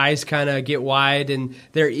 their eyes kind of get wide and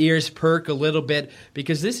their ears perk a little bit,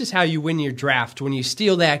 because this is how you win your draft. When you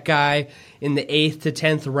steal that guy in the 8th to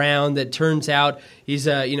 10th round that turns out he's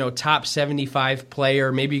a, top 75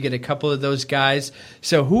 player. Maybe you get a couple of those guys.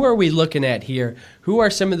 So who are we looking at here? Who are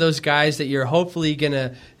some of those guys that you're hopefully going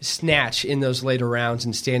to snatch in those later rounds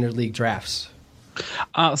in standard league drafts?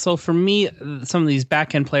 So for me, some of these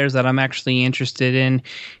back-end players that I'm actually interested in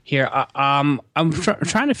here, I'm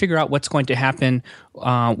trying to figure out what's going to happen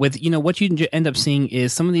with, what you end up seeing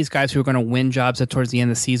is some of these guys who are going to win jobs towards the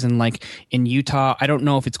end of the season, like in Utah. I don't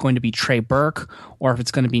know if it's going to be Trey Burke or if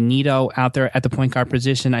it's going to be Nito out there at the point guard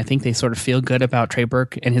position. I think they sort of feel good about Trey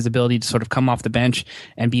Burke and his ability to sort of come off the bench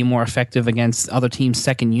and be more effective against other teams'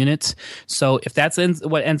 second units. So if that's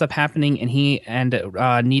what ends up happening and he and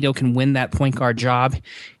Nito can win that point guard job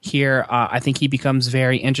here, I think he becomes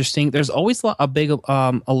very interesting. There's always a big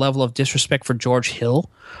a level of disrespect for George Hill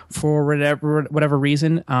for whatever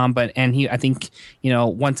reason, I think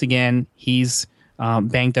once again he's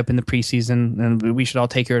banged up in the preseason, and we should all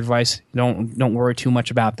take your advice. Don't worry too much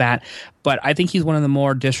about that. But I think he's one of the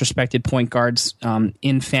more disrespected point guards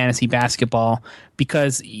in fantasy basketball,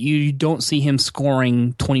 because you don't see him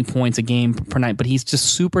scoring 20 points a game per night, but he's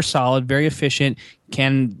just super solid, very efficient,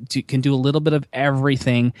 can do a little bit of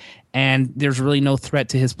everything, and there's really no threat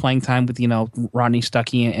to his playing time with Rodney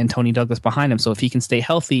Stuckey and Tony Douglas behind him. So if he can stay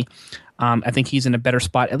healthy, I think he's in a better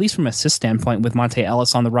spot, at least from an assist standpoint, with Monte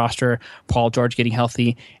Ellis on the roster, Paul George getting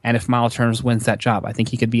healthy, and if Miles Turner wins that job, I think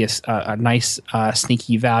he could be a nice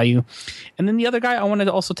sneaky value. And then the other guy I wanted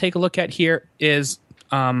to also take a look at here is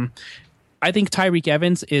I think Tyreke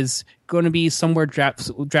Evans is going to be somewhere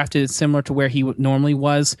drafted similar to where he normally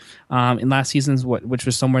was in last season's, which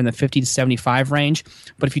was somewhere in the 50 to 75 range.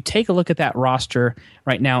 But if you take a look at that roster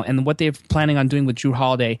right now and what they're planning on doing with Jrue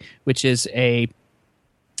Holiday, which is a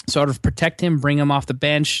sort of protect him, bring him off the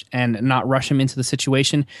bench, and not rush him into the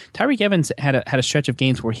situation, Tyreke Evans had a stretch of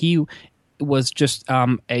games where he was just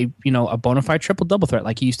a bona fide triple double threat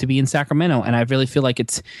like he used to be in Sacramento, and I really feel like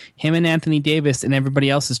it's him and Anthony Davis, and everybody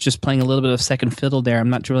else is just playing a little bit of second fiddle there. I'm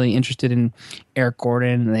not really interested in Eric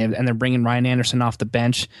Gordon, and they're bringing Ryan Anderson off the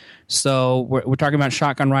bench. So we're talking about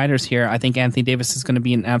shotgun riders here. I think Anthony Davis is going to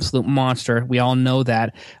be an absolute monster. We all know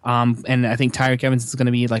that, and I think Tyreke Evans is going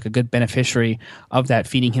to be like a good beneficiary of that,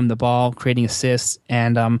 feeding him the ball, creating assists,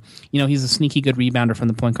 and he's a sneaky good rebounder from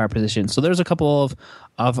the point guard position. So there's a couple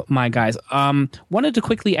of my guys. Wanted to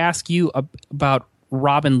quickly ask you about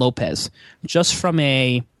Robin Lopez, just from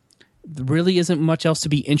a really isn't much else to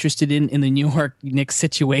be interested in the New York Knicks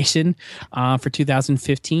situation for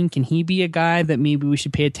 2015. Can he be a guy that maybe we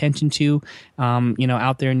should pay attention to,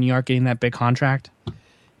 out there in New York getting that big contract?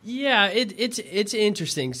 Yeah, it's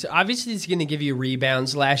interesting. So obviously he's going to give you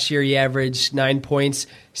rebounds. Last year he averaged 9 points,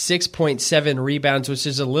 6.7 rebounds, which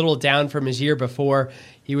is a little down from his year before.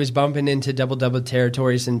 He was bumping into double-double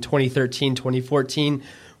territories in 2013, 2014,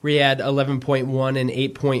 where he had 11.1 and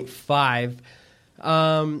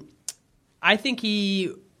 8.5. I think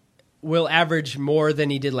he will average more than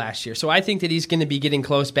he did last year. So I think that he's going to be getting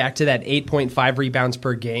close back to that 8.5 rebounds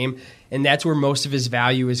per game, and that's where most of his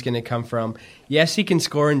value is going to come from. Yes, he can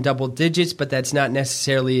score in double digits, but that's not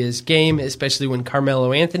necessarily his game, especially when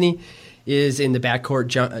Carmelo Anthony is in the backcourt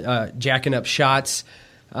jacking up shots.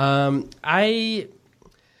 I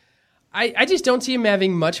just don't see him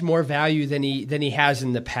having much more value than he has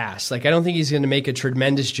in the past. Like, I don't think he's going to make a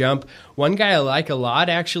tremendous jump. One guy I like a lot,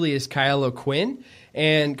 actually, is Kyle O'Quinn.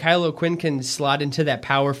 And Kyle O'Quinn can slot into that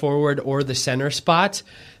power forward or the center spot.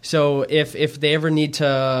 So if they ever need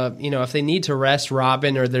to, if they need to rest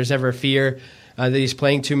Robin, or there's ever fear that he's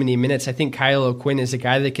playing too many minutes, I think Kyle O'Quinn is a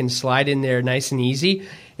guy that can slide in there nice and easy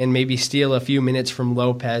and maybe steal a few minutes from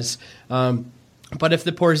Lopez. But if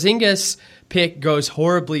the Porzingis pick goes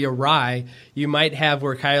horribly awry, you might have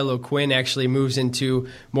where Kyle O'Quinn actually moves into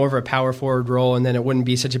more of a power forward role, and then it wouldn't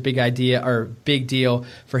be such a big deal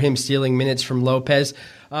for him stealing minutes from Lopez.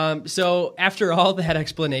 So after all that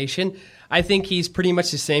explanation, I think he's pretty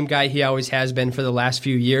much the same guy he always has been for the last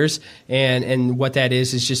few years, and what that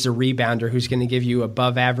is just a rebounder who's going to give you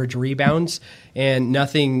above average rebounds and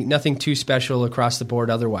nothing too special across the board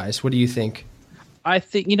otherwise. What do you think? I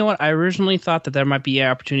think, you know what, I originally thought that there might be an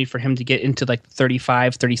opportunity for him to get into like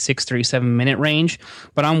 35, 36, 37-minute range,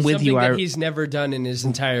 but I'm with you. Something that he's never done in his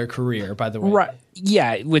entire career, by the way. Right.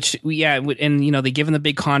 Yeah, and they give him the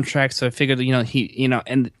big contract, so I figured,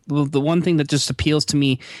 and the one thing that just appeals to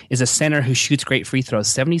me is a center who shoots great free throws,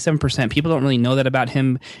 77%. People don't really know that about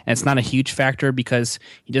him, and it's not a huge factor because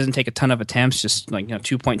he doesn't take a ton of attempts, just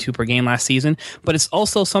 2.2 per game last season. But it's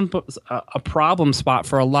also a problem spot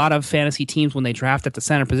for a lot of fantasy teams when they draft at the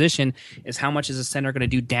center position, is how much is a center going to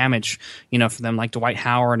do damage, for them, like Dwight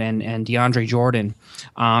Howard and DeAndre Jordan,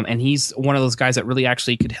 and he's one of those guys that really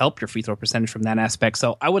actually could help your free throw percentage from that aspect.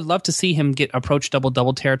 So I would love to see him approach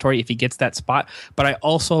double-double territory if he gets that spot. But I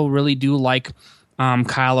also really do like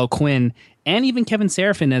Kyle O'Quinn and even Kevin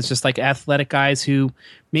Seraphin as just like athletic guys who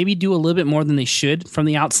maybe do a little bit more than they should from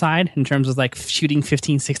the outside in terms of like shooting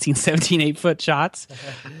 15, 16, 17, 8-foot shots.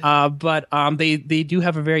 But they do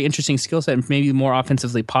have a very interesting skill set and maybe more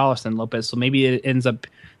offensively polished than Lopez. So maybe it ends up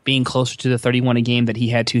being closer to the 31 a game that he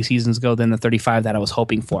had 2 seasons ago than the 35 that I was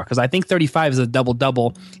hoping for. Because I think 35 is a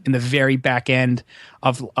double-double in the very back end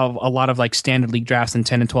of a lot of like standard league drafts in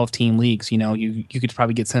 10 and 12 team leagues. You could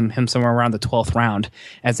probably get him somewhere around the 12th round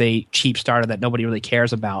as a cheap starter that nobody really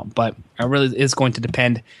cares about. But it really is going to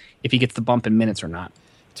depend if he gets the bump in minutes or not.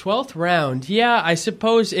 12th round. Yeah, I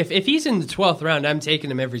suppose if he's in the 12th round, I'm taking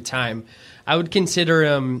him every time. I would consider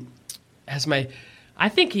him as my... I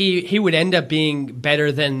think he would end up being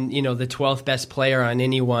better than, the 12th best player on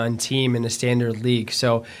any one team in a standard league.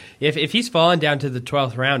 So if he's fallen down to the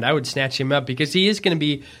 12th round, I would snatch him up because he is going to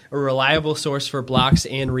be a reliable source for blocks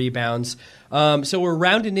and rebounds. So we're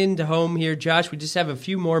rounding into home here, Josh. We just have a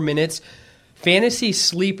few more minutes. Fantasy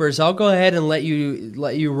sleepers. I'll go ahead and let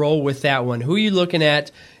you roll with that one. Who are you looking at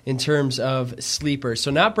in terms of sleepers? So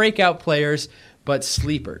not breakout players, but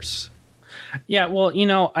sleepers. Yeah, well,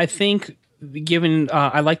 I think... Given,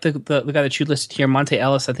 I like the guy that you listed here, Monte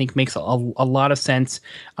Ellis. I think makes a lot of sense,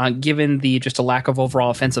 given the just a lack of overall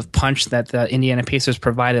offensive punch that the Indiana Pacers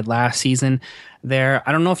provided last season. There,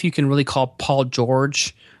 I don't know if you can really call Paul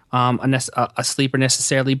George a sleeper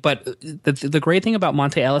necessarily, but the great thing about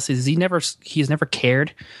Monte Ellis is he's never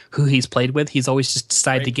cared who he's played with. He's always just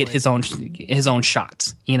decided to get his own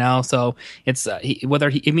shots, So it's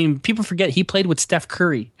people forget he played with Steph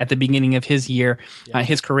Curry at the beginning of his year,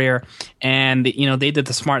 his career, and they did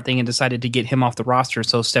the smart thing and decided to get him off the roster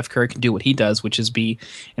so Steph Curry can do what he does, which is be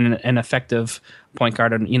an effective point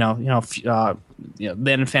guard, and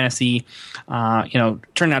then fantasy,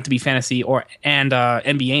 turned out to be fantasy and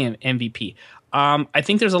NBA MVP. I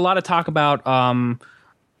think there's a lot of talk about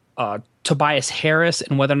Tobias Harris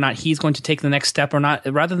and whether or not he's going to take the next step or not.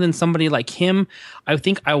 Rather than somebody like him, I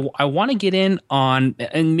think I want to get in on,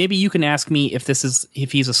 and maybe you can ask me if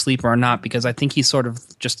he's a sleeper or not, because I think he's sort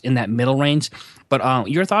of just in that middle range. But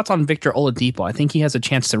your thoughts on Victor Oladipo? I think he has a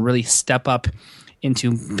chance to really step up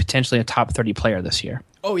into potentially a top 30 player this year.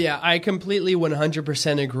 Oh, yeah, I completely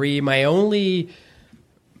 100% agree. My only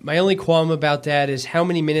My only qualm about that is how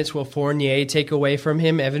many minutes will Fournier take away from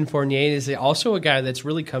him? Evan Fournier is also a guy that's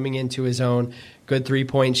really coming into his own, good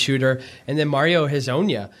three-point shooter. And then Mario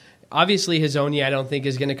Hezonja. Obviously, Hezonja I don't think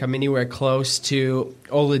is going to come anywhere close to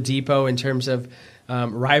Oladipo in terms of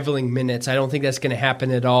rivaling minutes. I don't think that's going to happen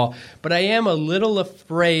at all. But I am a little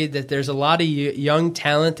afraid that there's a lot of young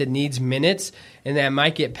talent that needs minutes and that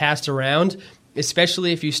might get passed around,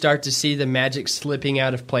 especially if you start to see the Magic slipping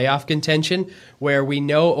out of playoff contention, where we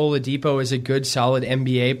know Oladipo is a good, solid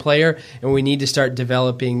NBA player, and we need to start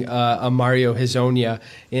developing a Mario Hezonja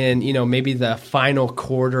in maybe the final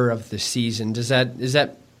quarter of the season. Does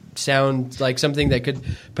that sound like something that could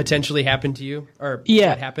potentially happen to you, or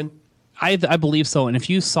might happen? I believe so. And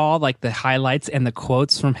if you saw like the highlights and the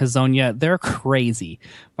quotes from Hezonja, they're crazy.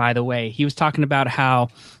 By the way, he was talking about how,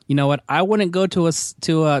 you know what, I wouldn't go to a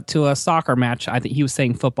soccer match. I think he was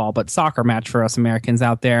saying football, but soccer match for us Americans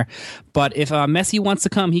out there. But if Messi wants to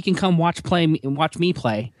come, he can come watch me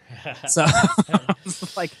play. So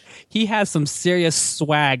like he has some serious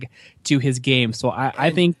swag to his game. So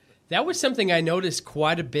I think. That was something I noticed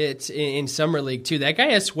quite a bit in Summer League, too. That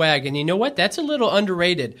guy has swag, and you know what? That's a little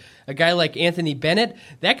underrated. A guy like Anthony Bennett,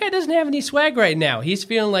 that guy doesn't have any swag right now. He's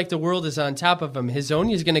feeling like the world is on top of him.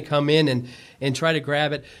 Hezonja is going to come in and try to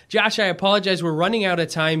grab it. Josh, I apologize. We're running out of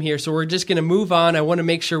time here, so we're just going to move on. I want to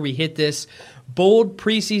make sure we hit this. Bold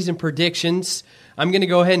preseason predictions. I'm going to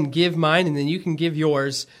go ahead and give mine, and then you can give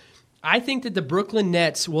yours. I think that the Brooklyn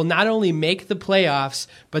Nets will not only make the playoffs,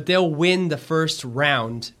 but they'll win the first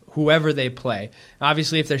round, whoever they play.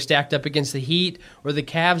 Obviously, if they're stacked up against the Heat or the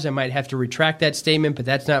Cavs, I might have to retract that statement, but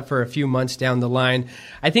that's not for a few months down the line.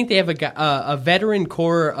 I think they have a veteran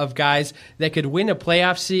core of guys that could win a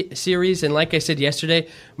playoff series, and like I said yesterday,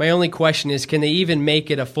 my only question is, can they even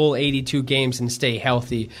make it a full 82 games and stay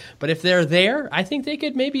healthy? But if they're there, I think they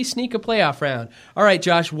could maybe sneak a playoff round. All right,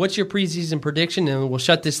 Josh, what's your preseason prediction, and we'll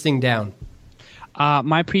shut this thing down.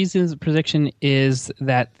 My preseason prediction is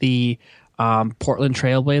that the Portland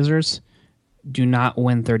Trailblazers do not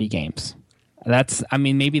win 30 games.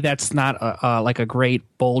 Maybe that's not like a great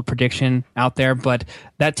bold prediction out there, but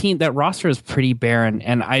that roster is pretty barren.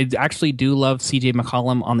 And I actually do love CJ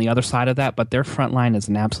McCollum on the other side of that, but their front line is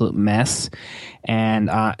an absolute mess. And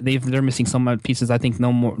they're missing so many pieces. I think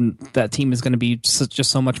that team is going to be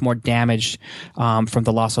just so much more damaged from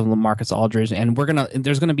the loss of LaMarcus Aldridge. And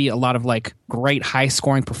there's going to be a lot of like great high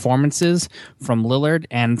scoring performances from Lillard,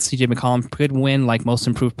 and CJ McCollum could win like most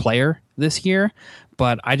improved player this year.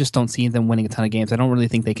 But I just don't see them winning a ton of games. I don't really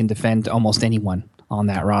think they can defend almost anyone on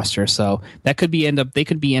that roster. So that could end up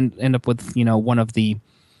with one of the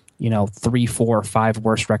 3, 4, 5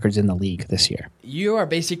 worst records in the league this year. You are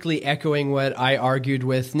basically echoing what I argued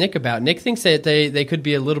with Nick about. Nick thinks that they could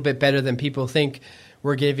be a little bit better than people think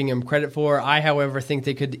we're giving them credit for. I, however, think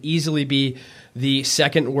they could easily be the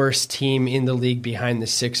second worst team in the league behind the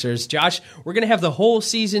Sixers. Josh, we're going to have the whole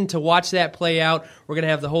season to watch that play out. We're going to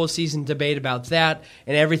have the whole season debate about that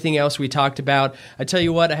and everything else we talked about. I tell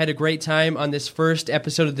you what, I had a great time on this first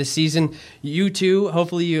episode of the season. You too,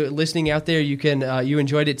 hopefully you listening out there, you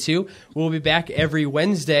enjoyed it too. We'll be back every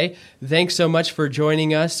Wednesday. Thanks so much for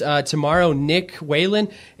joining us. Tomorrow, Nick Whalen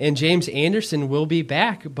and James Anderson will be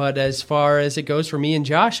back. But as far as it goes for me and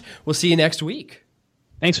Josh, we'll see you next week.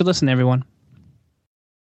 Thanks for listening, everyone.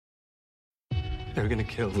 They're gonna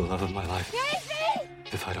kill the love of my life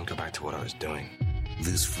if I don't go back to what I was doing.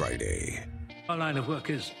 This Friday. Our line of work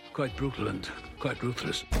is quite brutal and quite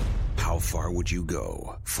ruthless. How far would you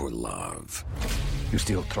go for love? You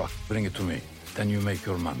steal truck, bring it to me. Then you make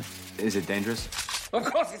your money. Is it dangerous? Of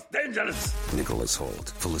course it's dangerous! Nicholas Hoult,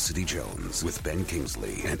 Felicity Jones, with Ben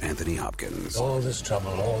Kingsley and Anthony Hopkins. All this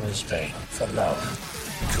trouble, all this pain, for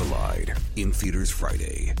love. Collide. In theaters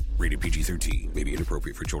Friday. Rated PG-13. May be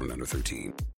inappropriate for children under 13.